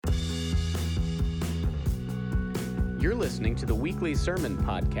You're listening to the weekly sermon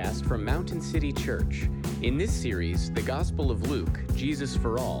podcast from Mountain City Church. In this series, The Gospel of Luke, Jesus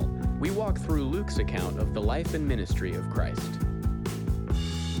for All, we walk through Luke's account of the life and ministry of Christ.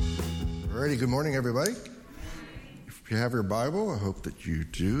 Alrighty, good morning, everybody. If you have your Bible, I hope that you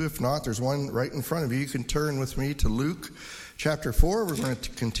do. If not, there's one right in front of you. You can turn with me to Luke chapter 4. We're going to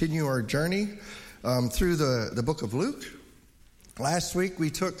continue our journey through the book of Luke. Last week,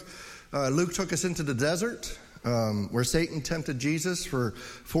 Luke took us into the desert where Satan tempted Jesus for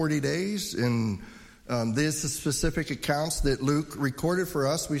 40 days. And these specific accounts that Luke recorded for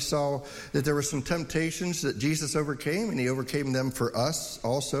us, we saw that there were some temptations that Jesus overcame, and he overcame them for us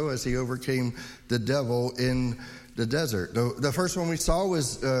also as he overcame the devil in the desert. The first one we saw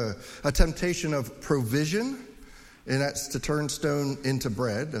was a temptation of provision, and that's to turn stone into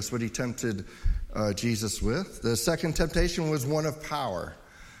bread. That's what he tempted Jesus with. The second temptation was one of power.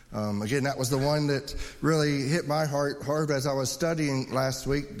 Again, that was the one that really hit my heart hard as I was studying last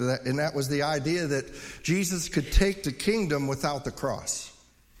week, and that was the idea that Jesus could take the kingdom without the cross,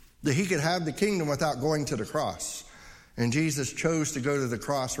 that he could have the kingdom without going to the cross. And Jesus chose to go to the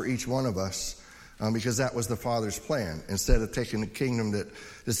cross for each one of us because that was the Father's plan, instead of taking the kingdom that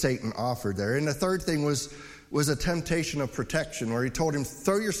Satan offered there. And the third thing was a temptation of protection, where he told him,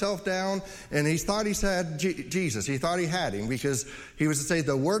 throw yourself down. And he thought he had Jesus. He thought he had him, because he was to say,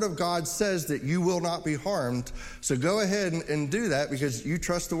 the word of God says that you will not be harmed. So go ahead and do that, because you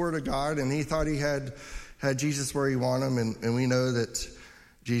trust the word of God. And he thought he had Jesus where he wanted him. And we know that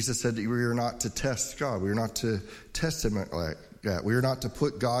Jesus said that we are not to test God. We are not to test him like that. We are not to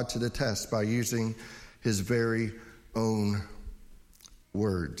put God to the test by using his very own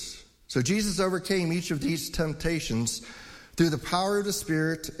words. So Jesus overcame each of these temptations through the power of the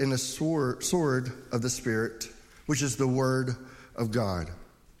Spirit and the sword of the Spirit, which is the Word of God.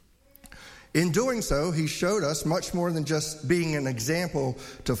 In doing so, he showed us much more than just being an example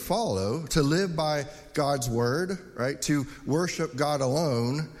to follow, to live by God's Word, right? To worship God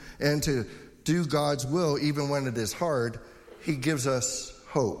alone and to do God's will even when it is hard. He gives us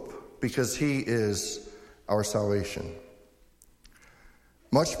hope because he is our salvation.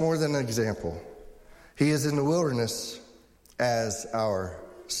 Much more than an example. He is in the wilderness as our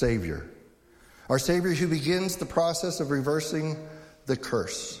Savior. Our Savior who begins the process of reversing the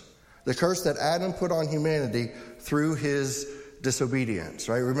curse. The curse that Adam put on humanity through his disobedience,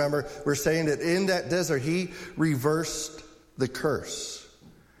 right? Remember, we're saying that in that desert, he reversed the curse.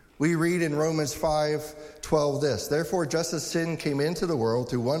 We read in Romans 5:12 this, therefore just as sin came into the world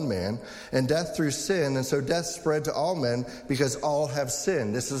through one man, and death through sin, and so death spread to all men because all have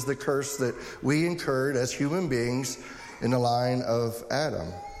sinned. This is the curse that we incurred as human beings in the line of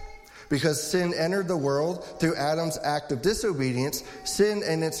Adam. Because sin entered the world through Adam's act of disobedience, sin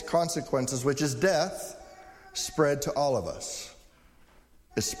and its consequences, which is death, spread to all of us.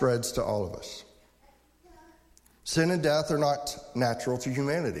 It spreads to all of us. Sin and death are not natural to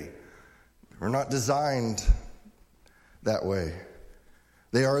humanity. We're not designed that way.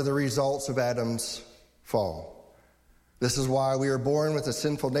 They are the results of Adam's fall. This is why we are born with a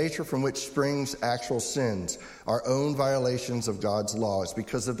sinful nature from which springs actual sins, our own violations of God's law. It's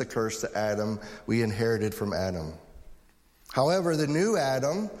because of the curse that we inherited from Adam. However, the new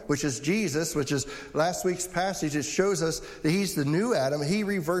Adam, which is Jesus, which is last week's passage, it shows us that he's the new Adam. He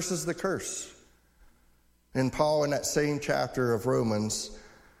reverses the curse. And Paul, in that same chapter of Romans,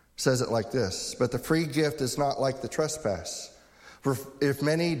 says it like this, but the free gift is not like the trespass. For if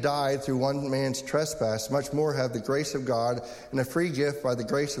many died through one man's trespass, much more have the grace of God and the free gift by the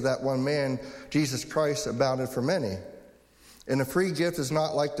grace of that one man, Jesus Christ, abounded for many. And the free gift is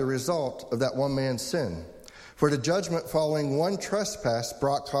not like the result of that one man's sin. For the judgment following one trespass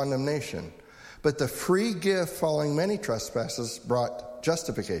brought condemnation, but the free gift following many trespasses brought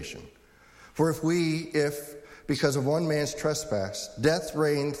justification. For if because of one man's trespass, death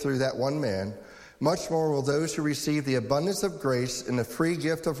reigned through that one man, much more will those who receive the abundance of grace and the free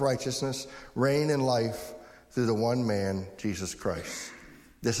gift of righteousness reign in life through the one man, Jesus Christ.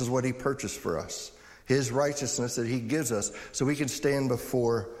 This is what he purchased for us, his righteousness that he gives us so we can stand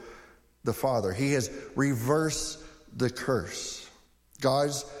before the Father. He has reversed the curse.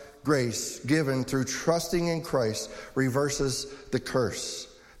 God's grace given through trusting in Christ reverses the curse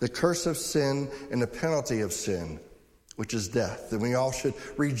of sin and the penalty of sin, which is death. And we all should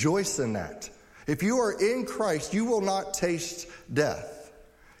rejoice in that. If you are in Christ, you will not taste death.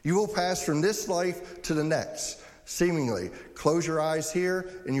 You will pass from this life to the next, seemingly. Close your eyes here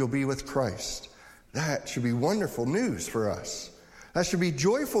and you'll be with Christ. That should be wonderful news for us. That should be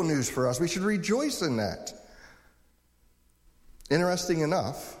joyful news for us. We should rejoice in that. Interesting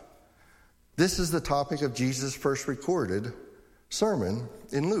enough, This is the topic of Jesus' first recorded sermon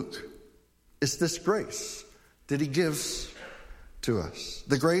in Luke. It's this grace that he gives to us.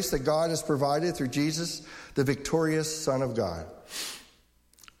 The grace that God has provided through Jesus, the victorious Son of God.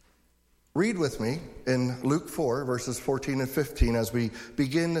 Read with me in Luke 4, verses 14 and 15, as we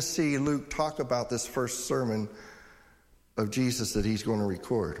begin to see Luke talk about this first sermon of Jesus that he's going to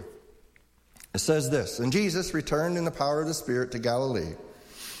record. It says this, "And Jesus returned in the power of the Spirit to Galilee,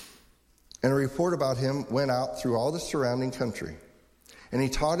 and a report about him went out through all the surrounding country. And he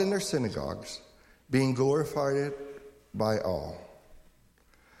taught in their synagogues, being glorified by all."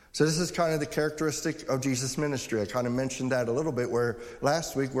 So this is kind of the characteristic of Jesus' ministry. I kind of mentioned that a little bit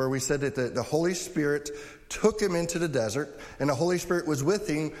last week where we said that the Holy Spirit took him into the desert, and the Holy Spirit was with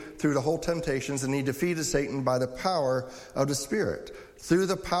him through the whole temptations, and he defeated Satan by the power of the Spirit. Through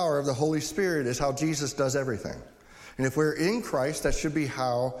the power of the Holy Spirit is how Jesus does everything. And if we're in Christ, that should be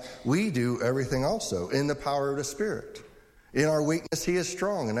how we do everything also, in the power of the Spirit. In our weakness, he is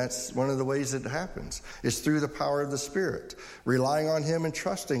strong, and that's one of the ways it happens. It's through the power of the Spirit, relying on him and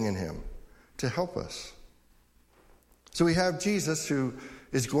trusting in him to help us. So we have Jesus who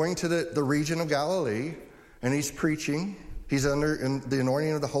is going to the region of Galilee, and he's preaching. He's under the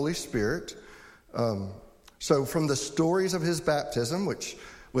anointing of the Holy Spirit. So from the stories of his baptism, which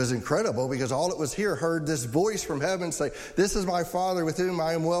was incredible because all that was here heard this voice from heaven say, "This is my Father with whom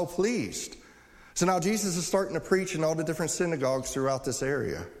I am well pleased." So now Jesus is starting to preach in all the different synagogues throughout this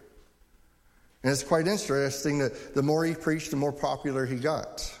area. And it's quite interesting that the more he preached, the more popular he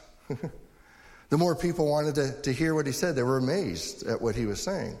got. The more people wanted to hear what he said. They were amazed at what he was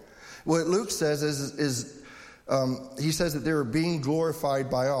saying. What Luke says is he says that they were being glorified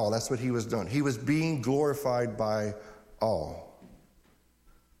by all. That's what he was doing. He was being glorified by all.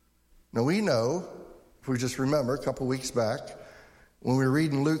 Now we know, if we just remember a couple weeks back, when we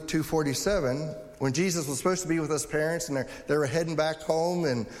read in Luke 2:47, when Jesus was supposed to be with his parents and they were heading back home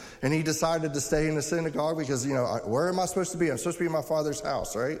and he decided to stay in the synagogue because, where am I supposed to be? I'm supposed to be in my Father's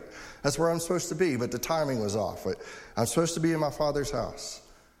house, right? That's where I'm supposed to be, but the timing was off. But I'm supposed to be in my Father's house.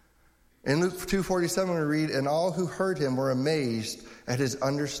 In Luke 2:47 we read, "And all who heard him were amazed at his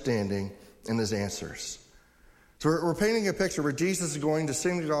understanding and his answers." So we're painting a picture where Jesus is going to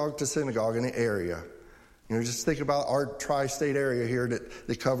synagogue in the area. Just think about our tri-state area here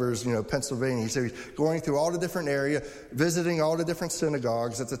that covers, Pennsylvania. So he's going through all the different area, visiting all the different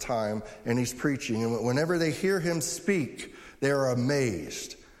synagogues at the time, and he's preaching. And whenever they hear him speak, they are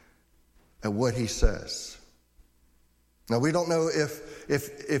amazed at what he says. Now, we don't know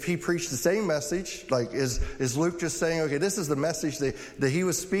if he preached the same message, like is Luke just saying, okay, this is the message that he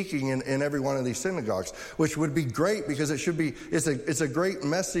was speaking in every one of these synagogues, which would be great because it's a great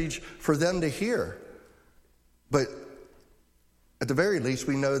message for them to hear. But at the very least,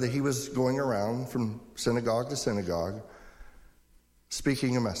 we know that he was going around from synagogue to synagogue,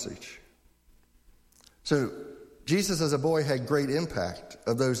 speaking a message. So Jesus as a boy had great impact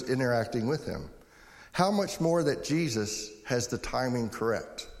of those interacting with him. How much more that Jesus has the timing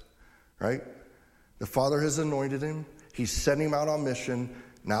correct, right? The Father has anointed him. He's sent him out on mission.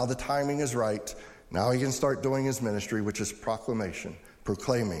 Now the timing is right. Now he can start doing his ministry, which is proclamation,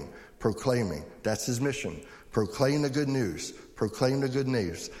 proclaiming. That's his mission. Proclaim the good news. Proclaim the good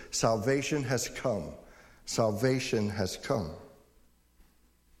news. Salvation has come. Salvation has come.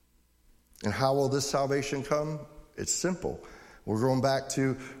 And how will this salvation come? It's simple. We're going back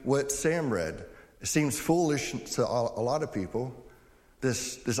to what Sam read. It seems foolish to a lot of people,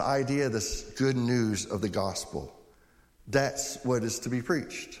 this idea, this good news of the gospel. That's what is to be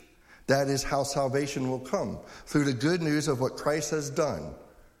preached. That is how salvation will come, through the good news of what Christ has done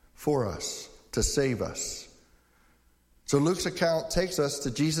for us to save us. So Luke's account takes us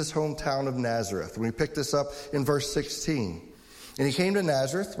to Jesus' hometown of Nazareth. And we pick this up in verse 16. "And he came to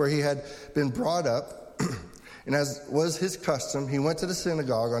Nazareth, where he had been brought up, and as was his custom, he went to the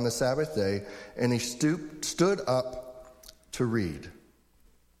synagogue on the Sabbath day, and he stood up to read."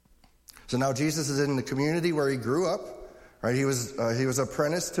 So now Jesus is in the community where he grew up, right? He was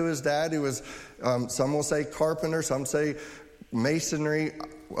apprenticed to his dad, who was, some will say carpenter, some say masonry.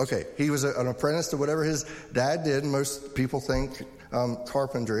 Okay, he was an apprentice to whatever his dad did. Most people think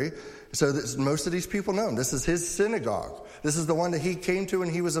carpentry. So most of these people know him. This is his synagogue. This is the one that he came to when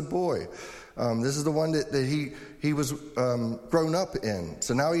he was a boy. This is the one that he was grown up in.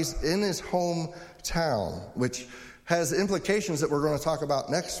 So now he's in his hometown, which has implications that we're going to talk about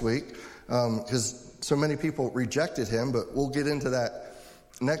next week, because so many people rejected him, but we'll get into that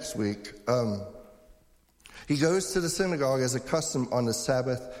next week. He goes to the synagogue as a custom on the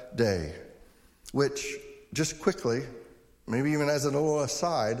Sabbath day, which, just quickly, maybe even as a little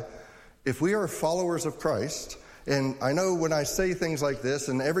aside, if we are followers of Christ, and I know when I say things like this,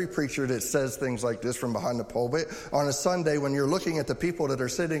 and every preacher that says things like this from behind the pulpit, on a Sunday when you're looking at the people that are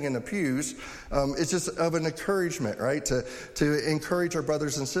sitting in the pews, it's just of an encouragement, right? To encourage our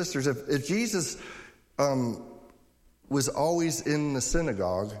brothers and sisters. If Jesus was always in the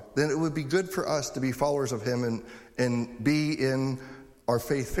synagogue, then it would be good for us to be followers of him and be in our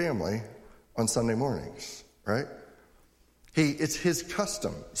faith family on Sunday mornings, right? It's his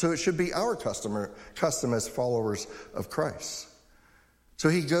custom. So it should be our custom as followers of Christ. So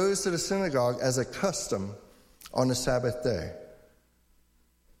he goes to the synagogue as a custom on the Sabbath day.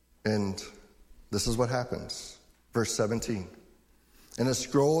 And this is what happens. Verse 17. And a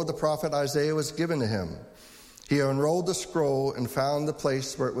scroll of the prophet Isaiah was given to him. He unrolled the scroll and found the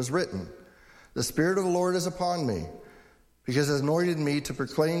place where it was written, "The Spirit of the Lord is upon me, because he has anointed me to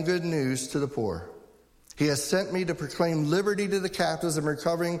proclaim good news to the poor. He has sent me to proclaim liberty to the captives and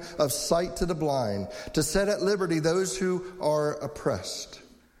recovering of sight to the blind, to set at liberty those who are oppressed,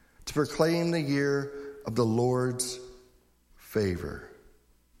 to proclaim the year of the Lord's favor."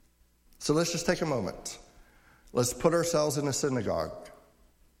 So let's just take a moment. Let's put ourselves in a synagogue.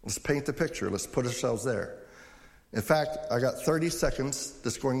 Let's paint the picture. Let's put ourselves there. In fact, I got 30 seconds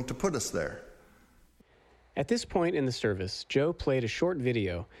that's going to put us there. At this point in the service, Joe played a short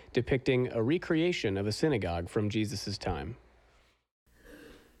video depicting a recreation of a synagogue from Jesus' time.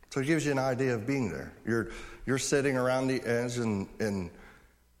 So it gives you an idea of being there. You're sitting around the edge and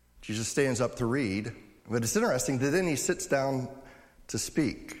Jesus stands up to read. But it's interesting that then he sits down to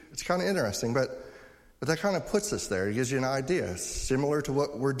speak. It's kind of interesting, but that kind of puts us there. It gives you an idea, similar to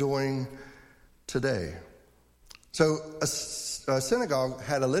what we're doing today. So a synagogue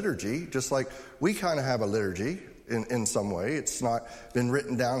had a liturgy, just like we kind of have a liturgy in some way. It's not been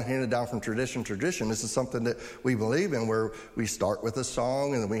written down, handed down from tradition. This is something that we believe in, where we start with a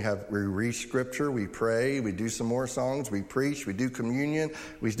song, and then we read scripture, we pray, we do some more songs, we preach, we do communion,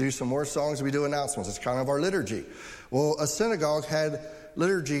 we do some more songs, we do announcements. It's kind of our liturgy. Well, a synagogue had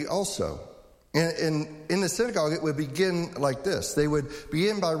liturgy also. And in the synagogue, it would begin like this. They would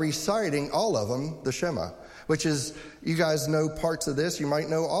begin by reciting, all of them, the Shema, which is, you guys know parts of this. You might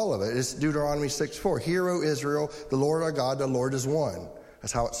know all of it. It's Deuteronomy 6:4. "Hear, O Israel, the Lord our God, the Lord is one."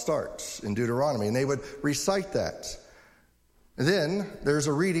 That's how it starts in Deuteronomy. And they would recite that. And then there's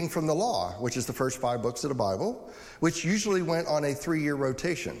a reading from the law, which is the first 5 books of the Bible, which usually went on a 3-year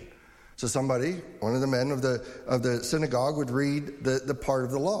rotation. So somebody, one of the men of the synagogue, would read the part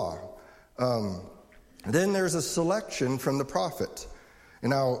of the law. Then there's a selection from the prophet.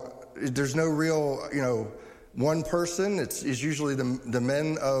 And now, there's no real, one person. It's usually the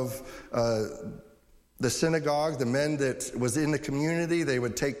men of the synagogue, the men that was in the community. They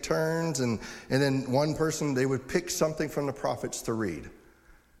would take turns, and then one person, they would pick something from the prophets to read.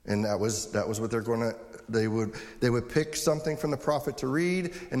 And that was what they're going to. They would pick something from the prophet to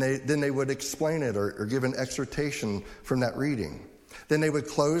read, and then they would explain it or give an exhortation from that reading. Then they would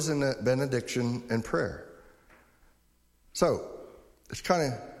close in a benediction and prayer. So it's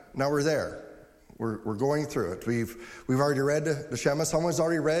kind of, now we're there. We're going through it. We've already read the Shema. Someone's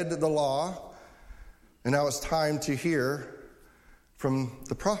already read the law, and now it's time to hear from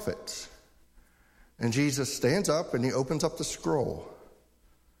the prophets. And Jesus stands up and he opens up the scroll.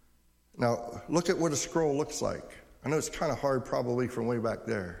 Now, look at what a scroll looks like. I know it's kind of hard probably from way back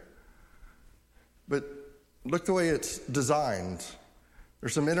there. But look the way it's designed.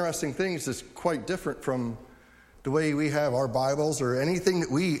 There's some interesting things that's quite different from the way we have our Bibles or anything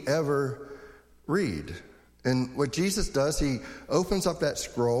that we ever read. And what Jesus does, he opens up that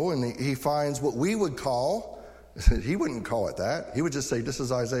scroll and he finds what we would call, he wouldn't call it that. He would just say, this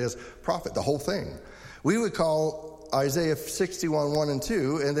is Isaiah's prophet, the whole thing. We would call Isaiah 61, 1 and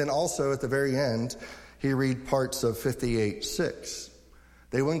 2, and then also at the very end, he read parts of 58:6.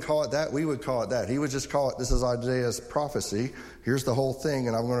 They wouldn't call it that. We would call it that. He would just call it, this is Isaiah's prophecy. Here's the whole thing,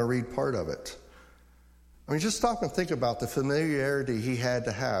 and I'm going to read part of it. I mean, just stop and think about the familiarity he had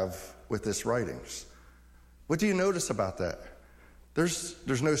to have with his writings. What do you notice about that?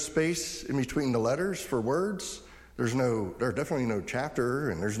 There's no space in between the letters for words. There's definitely no chapter,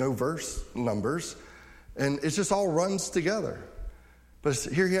 and there's no verse numbers. And it just all runs together. But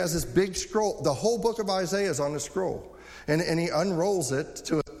here he has this big scroll. The whole book of Isaiah is on the scroll. And he unrolls it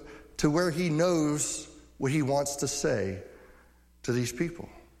to where he knows what he wants to say to these people.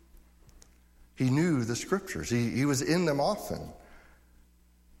 He knew the scriptures. He was in them often.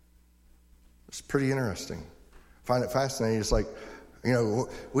 It's pretty interesting. I find it fascinating. It's like, You know,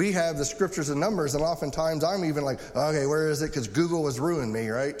 we have the scriptures and numbers, and oftentimes I'm even like, okay, where is it? Because Google has ruined me,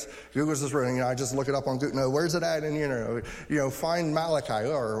 right? Google's just ruining. I just look it up on Google. No, where's it at? And find Malachi.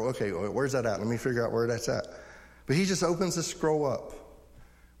 Or okay, where's that at? Let me figure out where that's at. But he just opens the scroll up,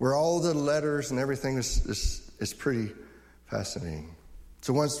 where all the letters and everything is pretty fascinating.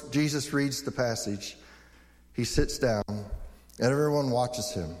 So once Jesus reads the passage, he sits down, and everyone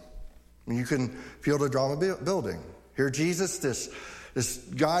watches him. I mean, you can feel the drama building. Here, Jesus, this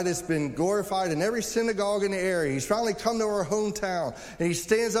guy that's been glorified in every synagogue in the area, he's finally come to our hometown, and he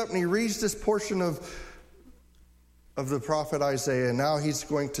stands up and he reads this portion of the prophet Isaiah, and now he's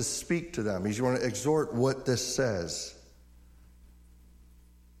going to speak to them. He's going to exhort what this says.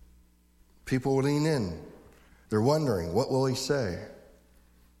 People lean in. They're wondering, what will he say?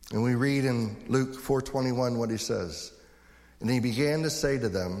 And we read in Luke 4:21 what he says. And he began to say to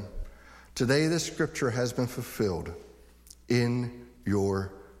them, today this scripture has been fulfilled in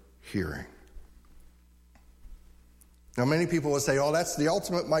your hearing. Now many people will say, oh, that's the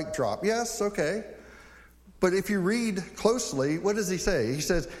ultimate mic drop. Yes, okay. But if you read closely, what does he say? He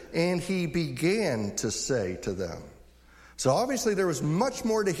says, and he began to say to them. So obviously there was much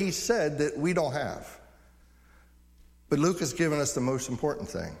more that he said that we don't have. But Luke has given us the most important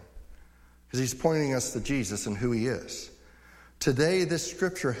thing, because he's pointing us to Jesus and who he is. Today, this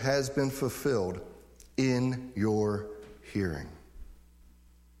scripture has been fulfilled in your hearing.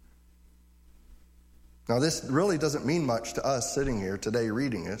 Now, this really doesn't mean much to us sitting here today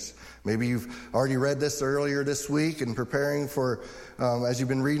reading this. Maybe you've already read this earlier this week and preparing for, as you've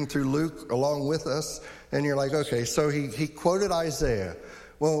been reading through Luke along with us, and you're like, okay, so he quoted Isaiah.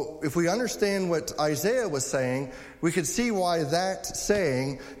 Well, if we understand what Isaiah was saying, we could see why that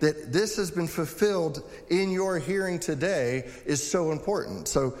saying that this has been fulfilled in your hearing today is so important.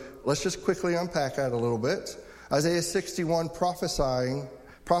 So let's just quickly unpack that a little bit. Isaiah 61 prophesies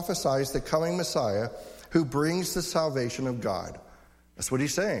the coming Messiah who brings the salvation of God. That's what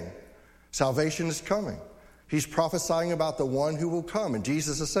he's saying. Salvation is coming. He's prophesying about the one who will come. And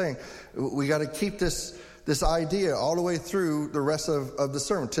Jesus is saying, we got to keep this idea all the way through the rest of the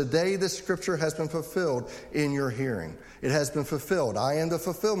sermon. Today, this scripture has been fulfilled in your hearing. It has been fulfilled. I am the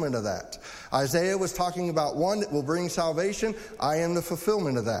fulfillment of that. Isaiah was talking about one that will bring salvation. I am the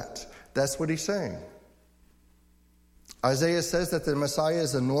fulfillment of that. That's what he's saying. Isaiah says that the Messiah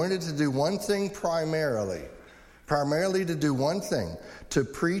is anointed to do one thing primarily to do one thing, to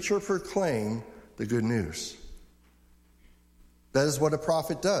preach or proclaim the good news. That is what a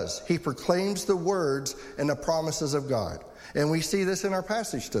prophet does. He proclaims the words and the promises of God. And we see this in our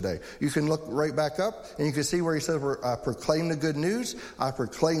passage today. You can look right back up and you can see where he says, I proclaim the good news, I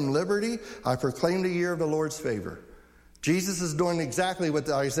proclaim liberty, I proclaim the year of the Lord's favor. Jesus is doing exactly what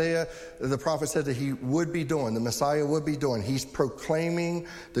Isaiah, the prophet, said that he would be doing, the Messiah would be doing. He's proclaiming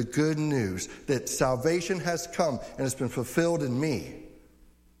the good news that salvation has come and it's been fulfilled in me.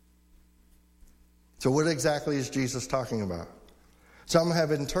 So what exactly is Jesus talking about? Some have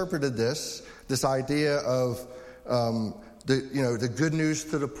interpreted this idea of the good news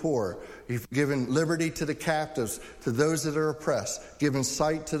to the poor. He's given liberty to the captives, to those that are oppressed, given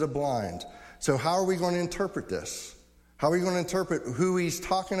sight to the blind. So how are we going to interpret this? How are we going to interpret who he's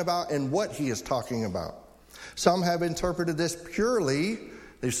talking about and what he is talking about? Some have interpreted this purely.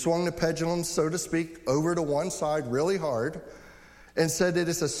 They've swung the pendulum, so to speak, over to one side really hard and said that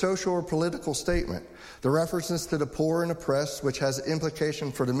it's a social or political statement. The references to the poor and oppressed, which has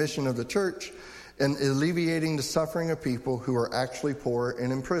implication for the mission of the church and alleviating the suffering of people who are actually poor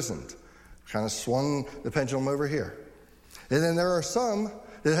and imprisoned. Kind of swung the pendulum over here. And then there are some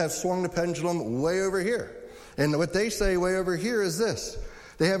that have swung the pendulum way over here. And what they say way over here is this.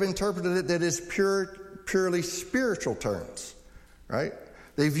 They have interpreted it that is purely spiritual terms, right?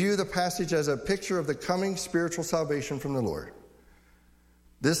 They view the passage as a picture of the coming spiritual salvation from the Lord.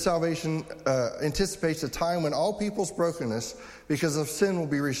 This salvation anticipates a time when all people's brokenness because of sin will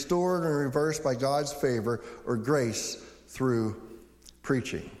be restored and reversed by God's favor or grace through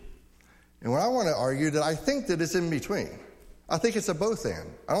preaching. And when I want to argue that I think that it's in between. I think it's a both and.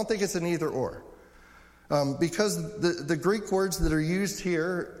 I don't think it's an either or. Because the Greek words that are used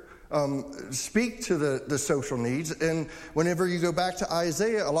here speak to the social needs. And whenever you go back to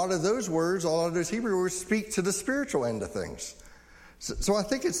Isaiah, a lot of those words, a lot of those Hebrew words speak to the spiritual end of things. So I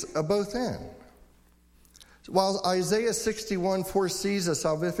think it's a both and. While Isaiah 61 foresees a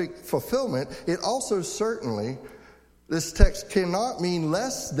salvific fulfillment, it also certainly, this text cannot mean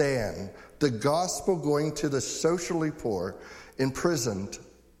less than the gospel going to the socially poor, imprisoned,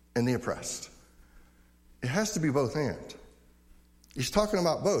 and the oppressed. It has to be both and. He's talking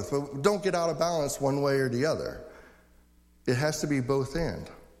about both, but don't get out of balance one way or the other. it has to be both and.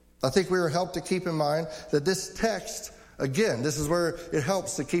 I think we are helped to keep in mind that this text, again, this is where it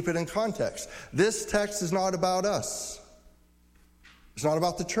helps to keep it in context. This text is not about us. It's not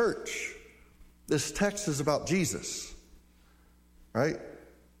about the church. This text is about Jesus, right?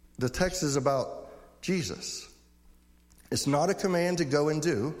 The text is about Jesus. It's not a command to go and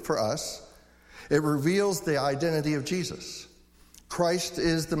do for us. It reveals the identity of Jesus. Christ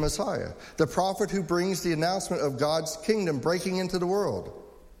is the Messiah, the prophet who brings the announcement of God's kingdom breaking into the world.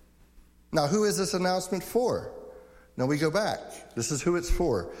 Now, who is this announcement for? Now we go back. This is who it's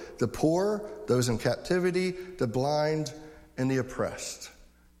for. The poor, those in captivity, the blind, and the oppressed.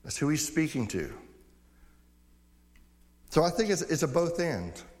 That's who he's speaking to. So I think it's a both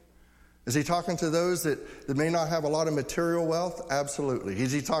and. Is he talking to those that may not have a lot of material wealth? Absolutely.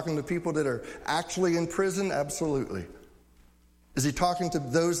 Is he talking to people that are actually in prison? Absolutely. Is he talking to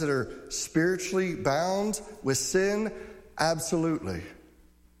those that are spiritually bound with sin? Absolutely.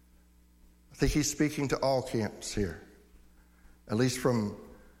 I think he's speaking to all camps here, at least from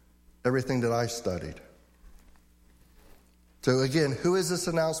everything that I studied. So again, who is this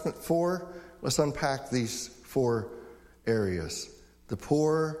announcement for? Let's unpack these 4 areas. The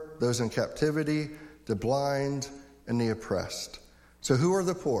poor, those in captivity, the blind, and the oppressed. So who are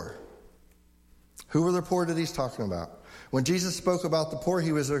the poor? Who are the poor that he's talking about? When Jesus spoke about the poor,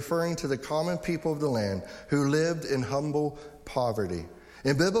 he was referring to the common people of the land who lived in humble poverty.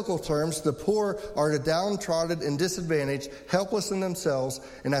 In biblical terms, the poor are the downtrodden and disadvantaged, helpless in themselves,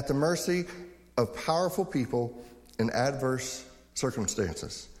 and at the mercy of powerful people in adverse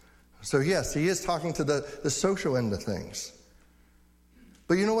circumstances. So yes, he is talking to the social end of things.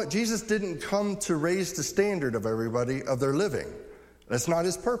 But you know what? Jesus didn't come to raise the standard of everybody of their living. That's not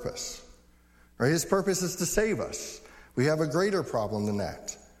his purpose. Right? His purpose is to save us. We have a greater problem than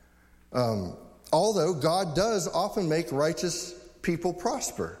that. Although God does often make righteous people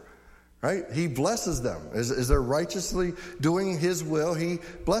prosper, right? He blesses them. As they're righteously doing his will, he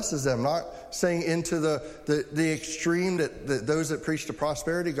blesses them. Not saying into the extreme that those that preach the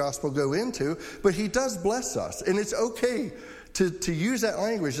prosperity gospel go into, but he does bless us. And it's okay to use that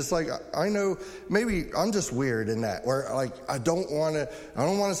language. It's like, I know maybe I'm just weird in that, where like I don't want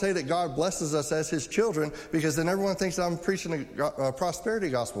to say that God blesses us as his children, because then everyone thinks I'm preaching a prosperity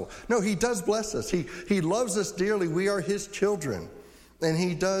gospel. No, he does bless us. He loves us dearly. We are his children, and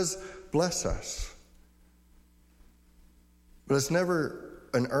he does bless us. But it's never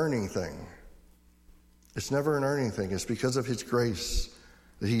an earning thing. It's never an earning thing. It's because of his grace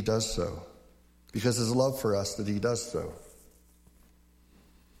that he does so. Because of his love for us that he does so.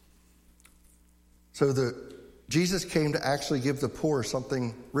 So Jesus came to actually give the poor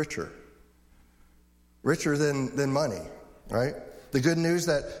something richer than money, right? The good news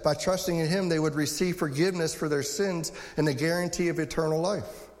that by trusting in him, they would receive forgiveness for their sins and the guarantee of eternal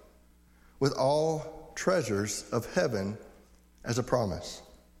life, with all treasures of heaven as a promise.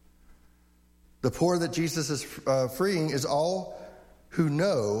 The poor that Jesus is freeing is all who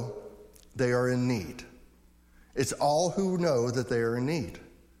know they are in need. It's all who know that they are in need.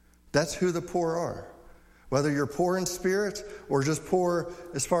 That's who the poor are. Whether you're poor in spirit or just poor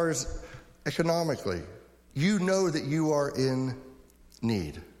as far as economically, you know that you are in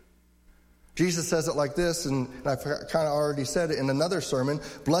need. Jesus says it like this, and I've kind of already said it in another sermon: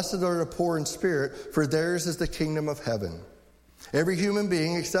 "Blessed are the poor in spirit, for theirs is the kingdom of heaven." Every human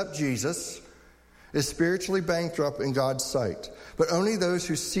being except Jesus is spiritually bankrupt in God's sight. But only those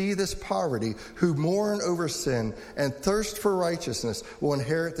who see this poverty, who mourn over sin and thirst for righteousness, will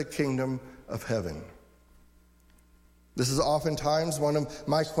inherit the kingdom of heaven. This is oftentimes one of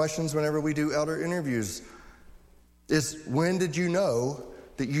my questions whenever we do elder interviews, is when did you know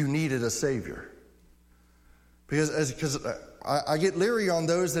that you needed a Savior? Because I get leery on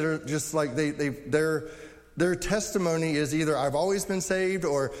those that are just like, their testimony is either I've always been saved,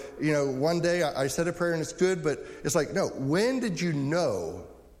 or, one day I said a prayer and it's good, but it's like, no, when did you know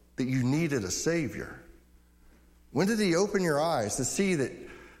that you needed a Savior? When did he open your eyes to see that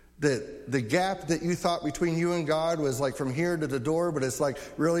the gap that you thought between you and God was like from here to the door, but it's like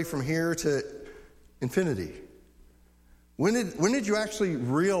really from here to infinity? When did you actually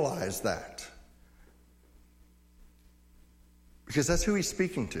realize that? Because that's who he's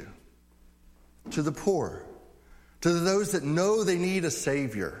speaking to the poor, to those that know they need a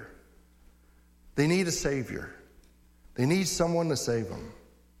Savior. They need a Savior. They need someone to save them.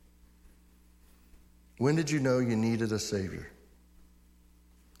 When did you know you needed a Savior?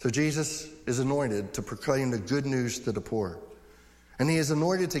 So Jesus is anointed to proclaim the good news to the poor. And he is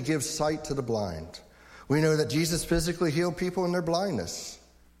anointed to give sight to the blind. We know that Jesus physically healed people in their blindness.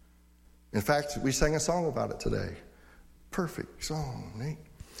 In fact, we sang a song about it today. Perfect song, Nate.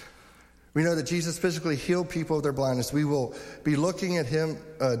 We know that Jesus physically healed people of their blindness. We will be looking at him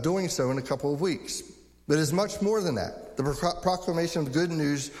doing so in a couple of weeks. But it's much more than that. The proclamation of good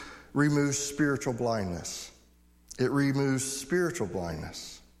news removes spiritual blindness. It removes spiritual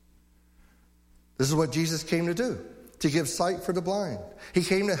blindness. This is what Jesus came to do, to give sight for the blind. He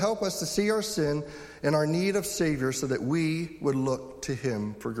came to help us to see our sin and our need of Savior so that we would look to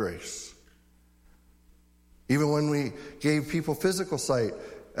him for grace. Even when we gave people physical sight,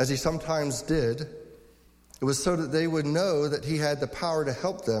 as he sometimes did, it was so that they would know that he had the power to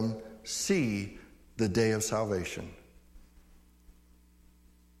help them see the day of salvation.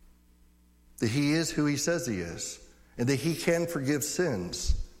 That he is who he says he is, and that he can forgive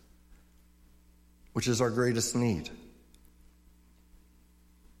sins, which is our greatest need.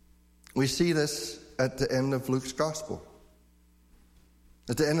 We see this at the end of Luke's gospel.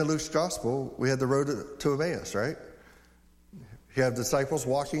 At the end of Luke's gospel, we had the road to Emmaus, right? You have disciples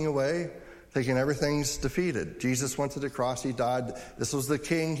walking away, thinking everything's defeated. Jesus went to the cross. He died. This was the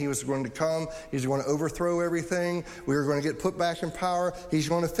king. He was going to come. He's going to overthrow everything. We were going to get put back in power. He's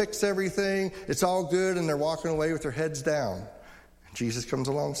going to fix everything. It's all good. And they're walking away with their heads down. And Jesus comes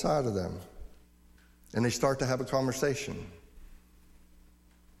alongside of them. And they start to have a conversation.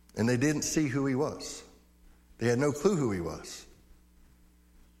 And they didn't see who he was. They had no clue who he was.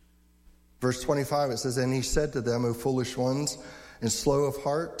 Verse 25, it says, "And he said to them, O foolish ones, and slow of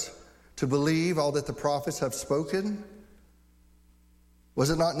heart, to believe all that the prophets have spoken? Was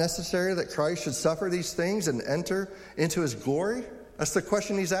it not necessary that Christ should suffer these things and enter into his glory?" That's the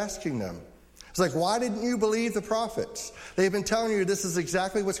question he's asking them. It's like, why didn't you believe the prophets? They've been telling you this is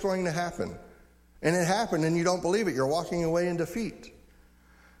exactly what's going to happen. And it happened, and you don't believe it. You're walking away in defeat.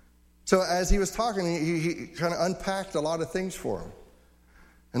 So as he was talking, he kind of unpacked a lot of things for them.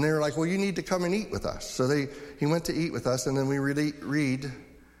 And they were like, well, you need to come and eat with us. So he went to eat with us, and then we read,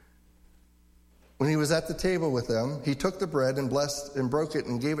 when he was at the table with them, he took the bread and blessed and broke it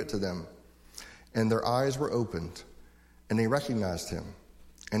and gave it to them. And their eyes were opened, and they recognized him,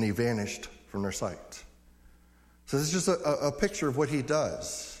 and he vanished from their sight. So this is just a picture of what he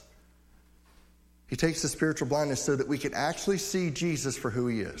does. He takes the spiritual blindness so that we can actually see Jesus for who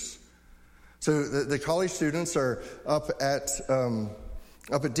he is. So the college students are up at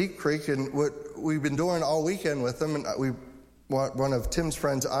Deep Creek, and what we've been doing all weekend with them, and we brought one of Tim's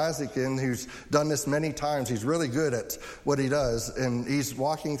friends, Isaac, in, who's done this many times. He's really good at what he does, and he's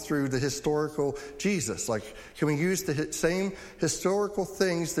walking through the historical Jesus. Like, can we use the same historical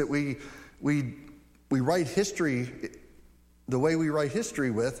things that we write history, the way we write history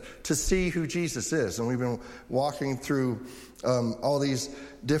with, to see who Jesus is? And we've been walking through all these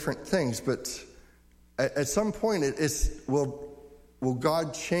different things, but at some point will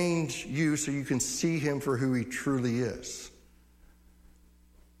God change you so you can see him for who he truly is?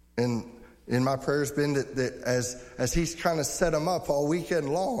 And in my prayer has been that as he's kind of set them up all weekend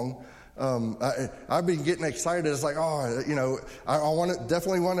long, I've been getting excited. It's like, I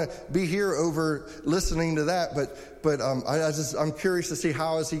definitely want to be here over listening to that. But I'm curious to see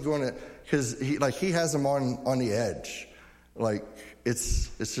how is he going to, because he has them on the edge. Like,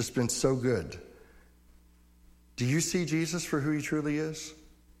 it's just been so good. Do you see Jesus for who he truly is?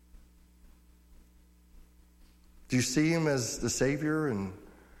 Do you see him as the Savior and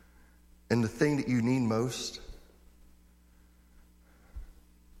the thing that you need most?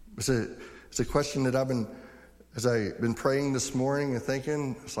 It's a question that as I've been praying this morning and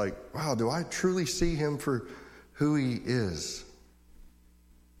thinking, it's like, wow, do I truly see him for who he is?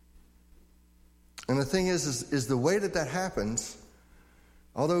 And the thing is the way that happens,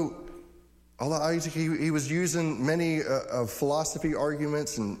 although Isaac, he was using many philosophy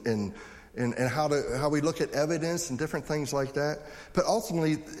arguments and how we look at evidence and different things like that. But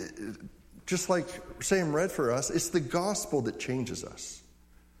ultimately, just like Sam read for us, it's the gospel that changes us.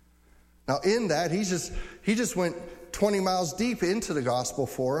 Now, in that, he just went 20 miles deep into the gospel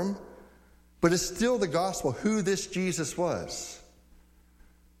for him, but it's still the gospel, who this Jesus was,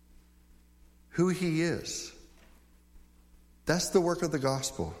 who he is. That's the work of the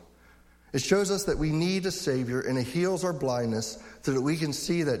gospel. It shows us that we need a Savior, and it heals our blindness so that we can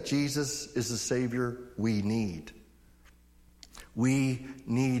see that Jesus is the Savior we need. We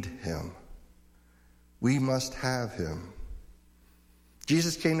need him. We must have him.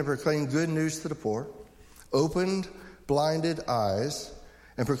 Jesus came to proclaim good news to the poor, opened blinded eyes,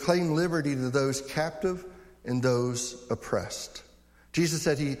 and proclaim liberty to those captive and those oppressed. Jesus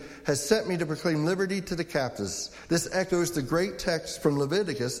said he has sent me to proclaim liberty to the captives. This echoes the great text from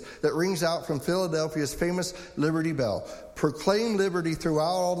Leviticus that rings out from Philadelphia's famous Liberty Bell. Proclaim liberty throughout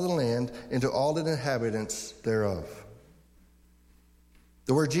all the land and to all the inhabitants thereof.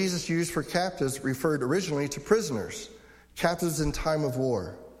 The word Jesus used for captives referred originally to prisoners, captives in time of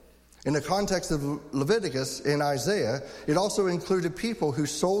war. In the context of Leviticus and Isaiah, it also included people who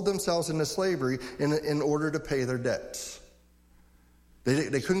sold themselves into slavery in order to pay their debts.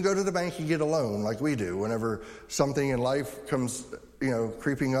 They couldn't go to the bank and get a loan like we do whenever something in life comes,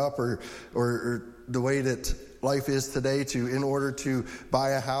 creeping up or the way that life is today. In order to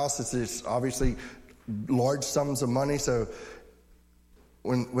buy a house, it's obviously large sums of money. So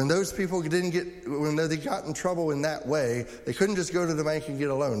when those people when they got in trouble in that way, they couldn't just go to the bank and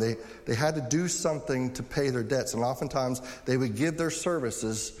get a loan. They had to do something to pay their debts, and oftentimes they would give their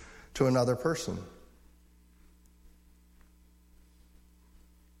services to another person.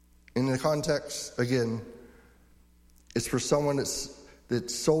 In the context, again, it's for someone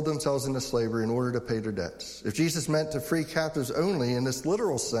that sold themselves into slavery in order to pay their debts. If Jesus meant to free captives only in this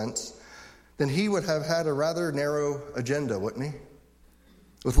literal sense, then he would have had a rather narrow agenda, wouldn't he?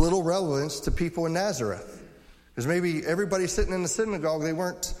 With little relevance to people in Nazareth. Because maybe everybody sitting in the synagogue, they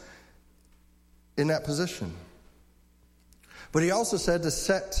weren't in that position. But he also said to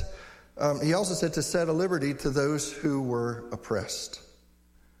set a liberty to those who were oppressed.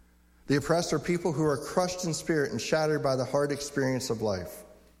 The oppressed are people who are crushed in spirit and shattered by the hard experience of life.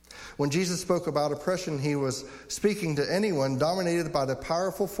 When Jesus spoke about oppression, he was speaking to anyone dominated by the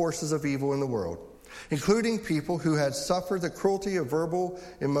powerful forces of evil in the world, including people who had suffered the cruelty of verbal,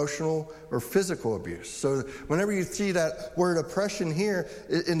 emotional, or physical abuse. So whenever you see that word oppression here,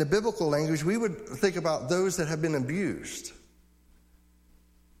 in the biblical language, we would think about those that have been abused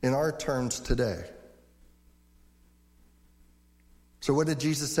in our terms today. So what did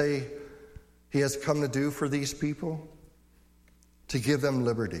Jesus say he has come to do for these people? To give them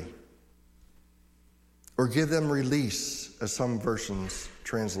liberty. Or give them release, as some versions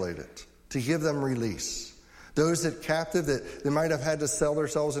translate it. To give them release. Those that captive, that they might have had to sell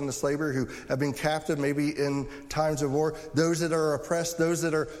themselves into slavery, who have been captive maybe in times of war. Those that are oppressed, those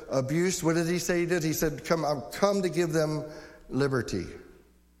that are abused. What did he say he did? He said, I've come to give them liberty.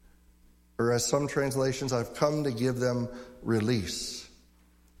 Or as some translations, I've come to give them release.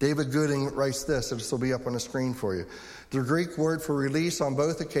 David Gooding writes this, and this will be up on the screen for you. The Greek word for release on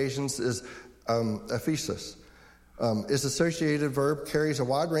both occasions is aphesis. Its associated verb carries a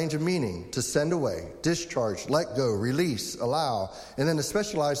wide range of meaning: to send away, discharge, let go, release, allow, and in a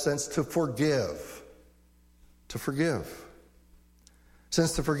specialized sense, to forgive. To forgive.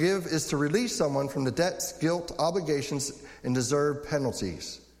 Since to forgive is to release someone from the debts, guilt, obligations, and deserved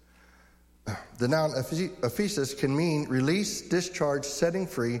penalties. The noun aphesis can mean release, discharge, setting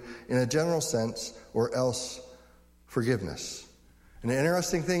free in a general sense, or else forgiveness. And the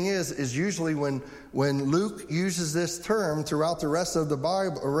interesting thing is usually when Luke uses this term throughout the rest of the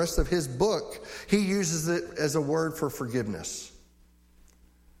Bible, or rest of his book, he uses it as a word for forgiveness.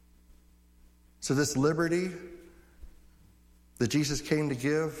 So this liberty that Jesus came to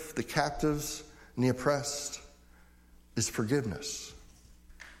give the captives and the oppressed is forgiveness.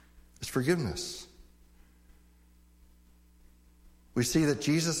 It's forgiveness. We see that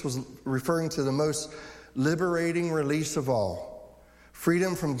Jesus was referring to the most liberating release of all.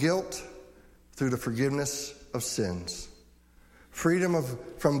 Freedom from guilt through the forgiveness of sins. Freedom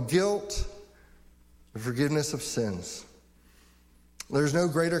from guilt, the forgiveness of sins. There's no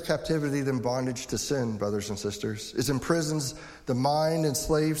greater captivity than bondage to sin, brothers and sisters. It imprisons the mind,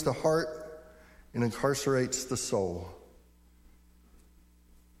 enslaves the heart, and incarcerates the soul.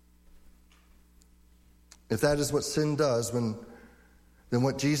 If that is what sin does, then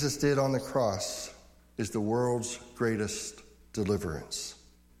what Jesus did on the cross is the world's greatest deliverance.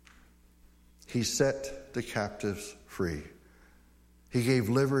 He set the captives free. He gave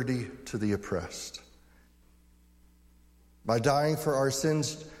liberty to the oppressed. By dying for our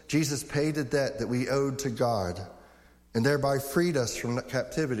sins, Jesus paid the debt that we owed to God, and thereby freed us from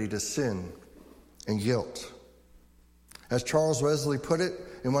captivity to sin and guilt. As Charles Wesley put it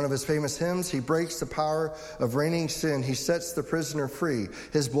in one of his famous hymns, he breaks the power of reigning sin. He sets the prisoner free.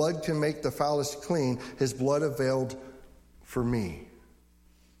 His blood can make the foulest clean. His blood availed for me.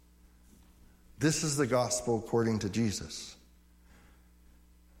 This is the gospel according to Jesus.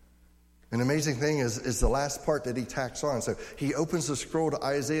 An amazing thing is the last part that he tacks on. So he opens the scroll to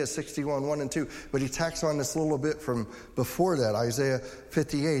Isaiah 61, 1 and 2, but he tacks on this little bit from before that, Isaiah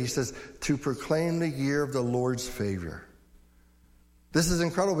 58. He says, to proclaim the year of the Lord's favor. This is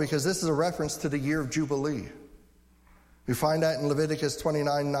incredible because this is a reference to the year of Jubilee. We find that in Leviticus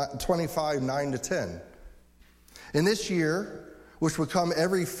 25, 9 to 10. In this year, which would come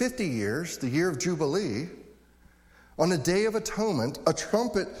every 50 years, the year of Jubilee, On the Day of Atonement, a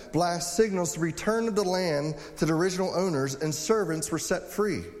trumpet blast signals the return of the land to the original owners, and servants were set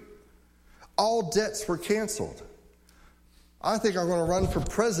free. All debts were canceled. I think I'm going to run for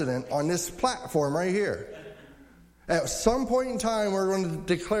president on this platform right here. At some point in time, we're going to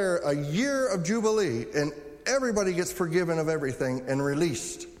declare a year of Jubilee, and everybody gets forgiven of everything and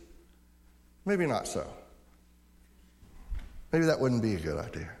released. Maybe not so. Maybe that wouldn't be a good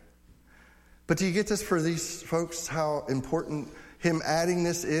idea. But do you get this for these folks, how important him adding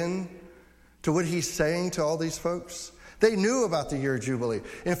this in to what he's saying to all these folks? They knew about the year of Jubilee.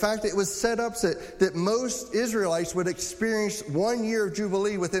 In fact, it was set up so that most Israelites would experience 1 year of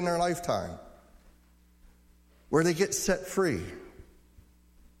Jubilee within their lifetime, where they get set free.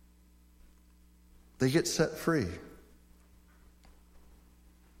 They get set free.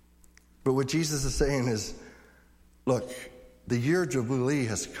 But what Jesus is saying is, look, the year of Jubilee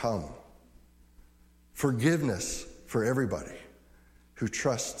has come. Forgiveness for everybody who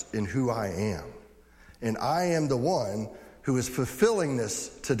trusts in who I am. And I am the one who is fulfilling this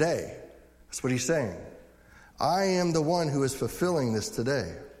today. That's what he's saying. I am the one who is fulfilling this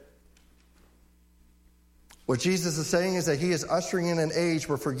today. What Jesus is saying is that he is ushering in an age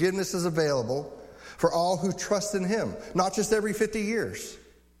where forgiveness is available for all who trust in him. Not just every 50 years,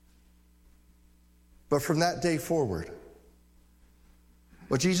 but from that day forward.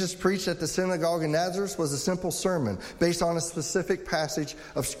 What Jesus preached at the synagogue in Nazareth was a simple sermon based on a specific passage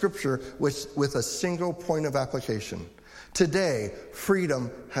of Scripture with a single point of application. Today,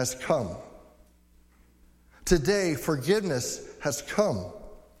 freedom has come. Today, forgiveness has come.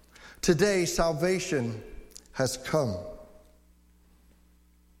 Today, salvation has come.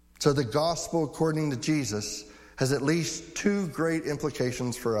 So the gospel, according to Jesus, has at least two great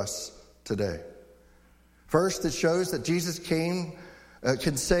implications for us today. First, it shows that Jesus can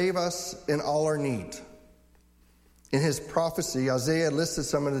save us in all our need. In his prophecy, Isaiah listed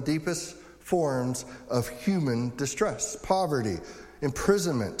some of the deepest forms of human distress: poverty,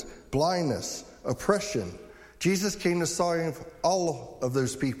 imprisonment, blindness, oppression. Jesus came to save all of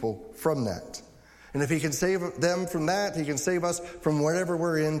those people from that. And if he can save them from that, he can save us from whatever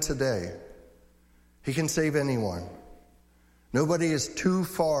we're in today. He can save anyone. Nobody is too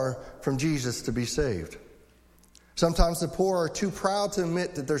far from Jesus to be saved. Sometimes the poor are too proud to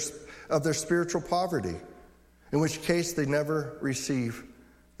admit that of their spiritual poverty, in which case they never receive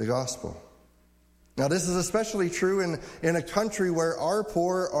the gospel. Now, this is especially true in a country where our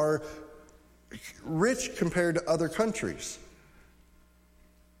poor are rich compared to other countries.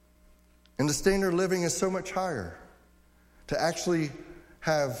 And the standard of living is so much higher. To actually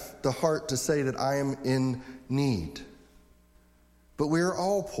have the heart to say that I am in need. But we are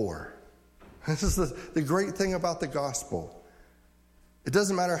all poor. This is the great thing about the gospel. It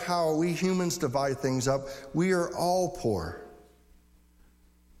doesn't matter how we humans divide things up. We are all poor.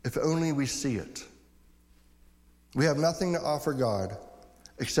 If only we see it. We have nothing to offer God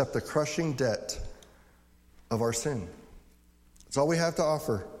except the crushing debt of our sin. That's all we have to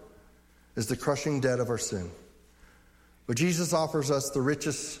offer, is the crushing debt of our sin. But Jesus offers us the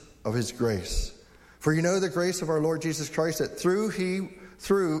richest of his grace. For you know the grace of our Lord Jesus Christ, that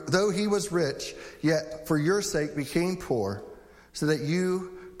though he was rich, yet for your sake became poor, so that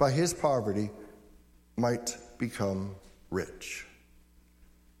you, by his poverty, might become rich.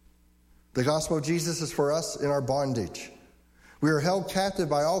 The gospel of Jesus is for us in our bondage. We are held captive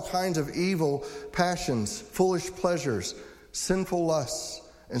by all kinds of evil passions, foolish pleasures, sinful lusts,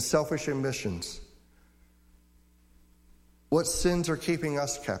 and selfish ambitions. What sins are keeping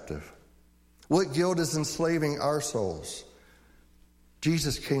us captive? What guilt is enslaving our souls?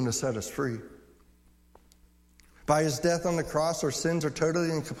 Jesus came to set us free. By his death on the cross, our sins are totally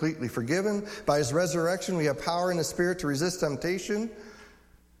and completely forgiven. By his resurrection, we have power in the Spirit to resist temptation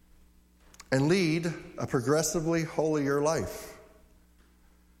and lead a progressively holier life.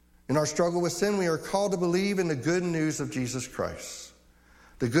 In our struggle with sin, we are called to believe in the good news of Jesus Christ.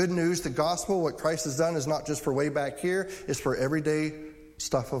 The good news, the gospel, what Christ has done is not just for way back here, it's for everyday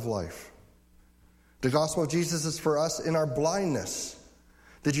stuff of life. The gospel of Jesus is for us in our blindness.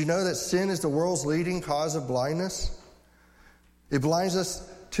 Did you know that sin is the world's leading cause of blindness? It blinds us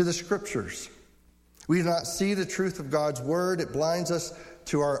to the scriptures. We do not see the truth of God's word. It blinds us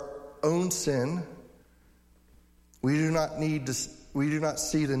to our own sin. We do not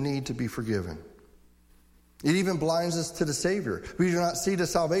see the need to be forgiven. It even blinds us to the Savior. We do not see the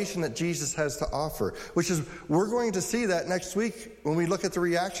salvation that Jesus has to offer, we're going to see that next week when we look at the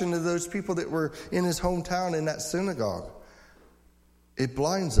reaction of those people that were in his hometown in that synagogue. It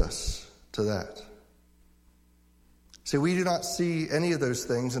blinds us to that. See, we do not see any of those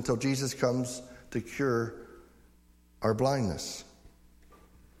things until Jesus comes to cure our blindness.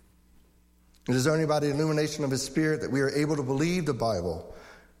 It is only by the illumination of his Spirit that we are able to believe the Bible,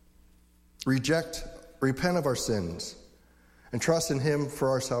 repent of our sins, and trust in him for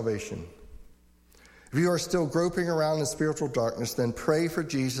our salvation. If you are still groping around in spiritual darkness, then pray for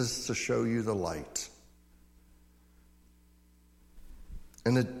Jesus to show you the light.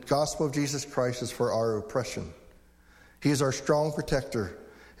 And the gospel of Jesus Christ is for our oppression. He is our strong protector,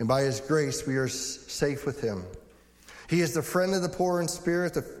 and by his grace we are safe with him. He is the friend of the poor in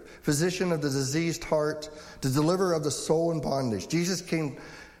spirit, the physician of the diseased heart, the deliverer of the soul in bondage. Jesus came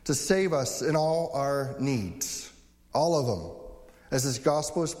to save us in all our needs, all of them. As his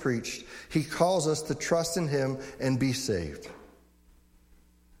gospel is preached, he calls us to trust in him and be saved.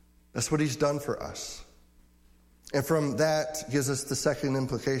 That's what he's done for us. And from that gives us the second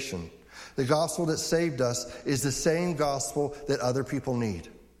implication. The gospel that saved us is the same gospel that other people need.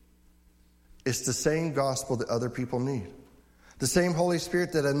 It's the same gospel that other people need. The same Holy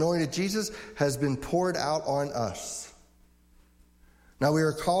Spirit that anointed Jesus has been poured out on us. Now we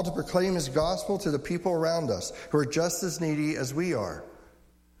are called to proclaim his gospel to the people around us who are just as needy as we are.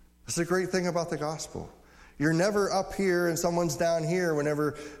 That's the great thing about the gospel. You're never up here and someone's down here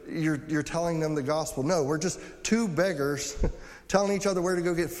whenever you're telling them the gospel. No, we're just two beggars telling each other where to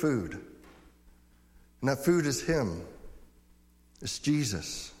go get food. And that food is him. It's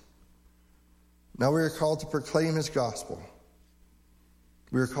Jesus. Now we are called to proclaim his gospel.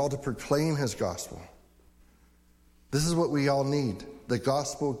 We are called to proclaim his gospel. This is what we all need, the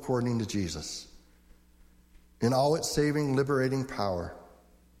gospel according to Jesus, in all its saving, liberating power.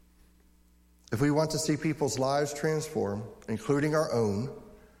 If we want to see people's lives transformed, including our own,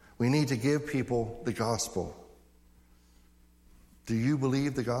 we need to give people the gospel. Do you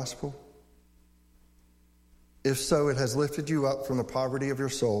believe the gospel? If so, it has lifted you up from the poverty of your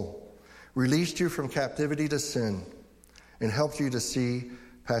soul, released you from captivity to sin, and helped you to see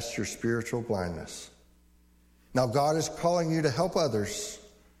past your spiritual blindness. Now God is calling you to help others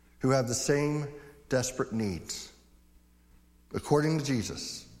who have the same desperate needs. According to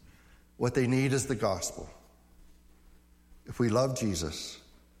Jesus, what they need is the gospel. If we love Jesus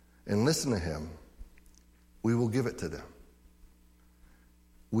and listen to him, we will give it to them.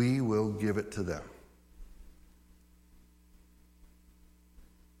 We will give it to them.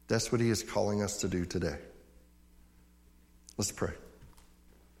 That's what he is calling us to do today. Let's pray.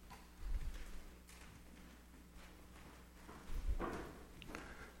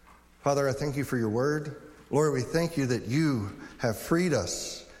 Father, I thank you for your word. Lord, we thank you that you have freed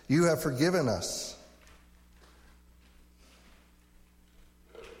us. You have forgiven us.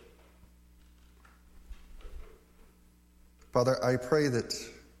 Father, I pray that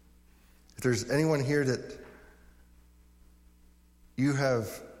if there's anyone here that you have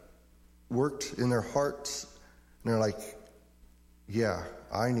worked in their hearts and they're like, yeah,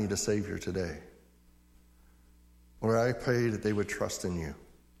 I need a Savior today. Lord, I pray that they would trust in you.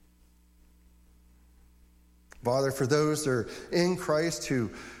 Father, for those that are in Christ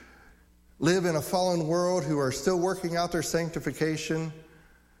who live in a fallen world, who are still working out their sanctification,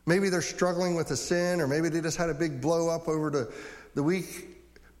 maybe they're struggling with a sin, or maybe they just had a big blow up over the week,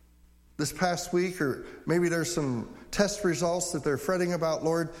 this past week, or maybe there's some test results that they're fretting about,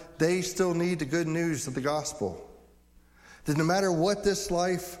 Lord, they still need the good news of the gospel. That no matter what this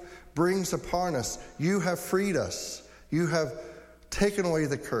life brings upon us, you have freed us. You have taken away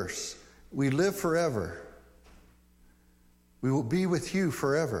the curse. We live forever. We will be with you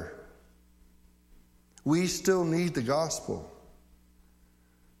forever. We still need the gospel.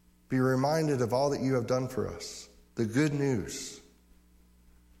 Be reminded of all that you have done for us. The good news.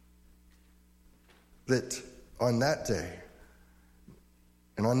 That on that day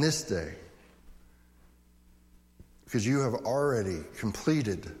and on this day, because you have already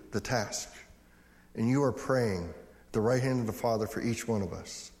completed the task and you are praying at the right hand of the Father for each one of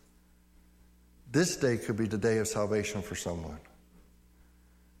us. This day could be the day of salvation for someone.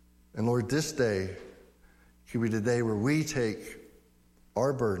 And Lord, this day could be the day where we take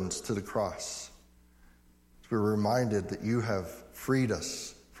our burdens to the cross. We're reminded that you have freed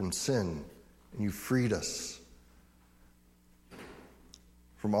us from sin, and you freed us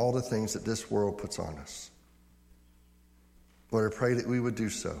from all the things that this world puts on us. Lord, I pray that we would do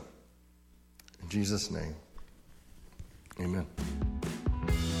so. In Jesus' name, amen.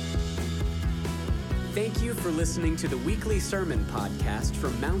 Thank you for listening to the weekly sermon podcast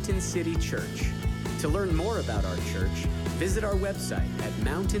from Mountain City Church. To learn more about our church, visit our website at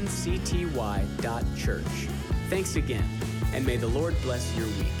mountaincty.church. Thanks again, and may the Lord bless your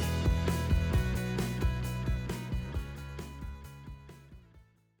week.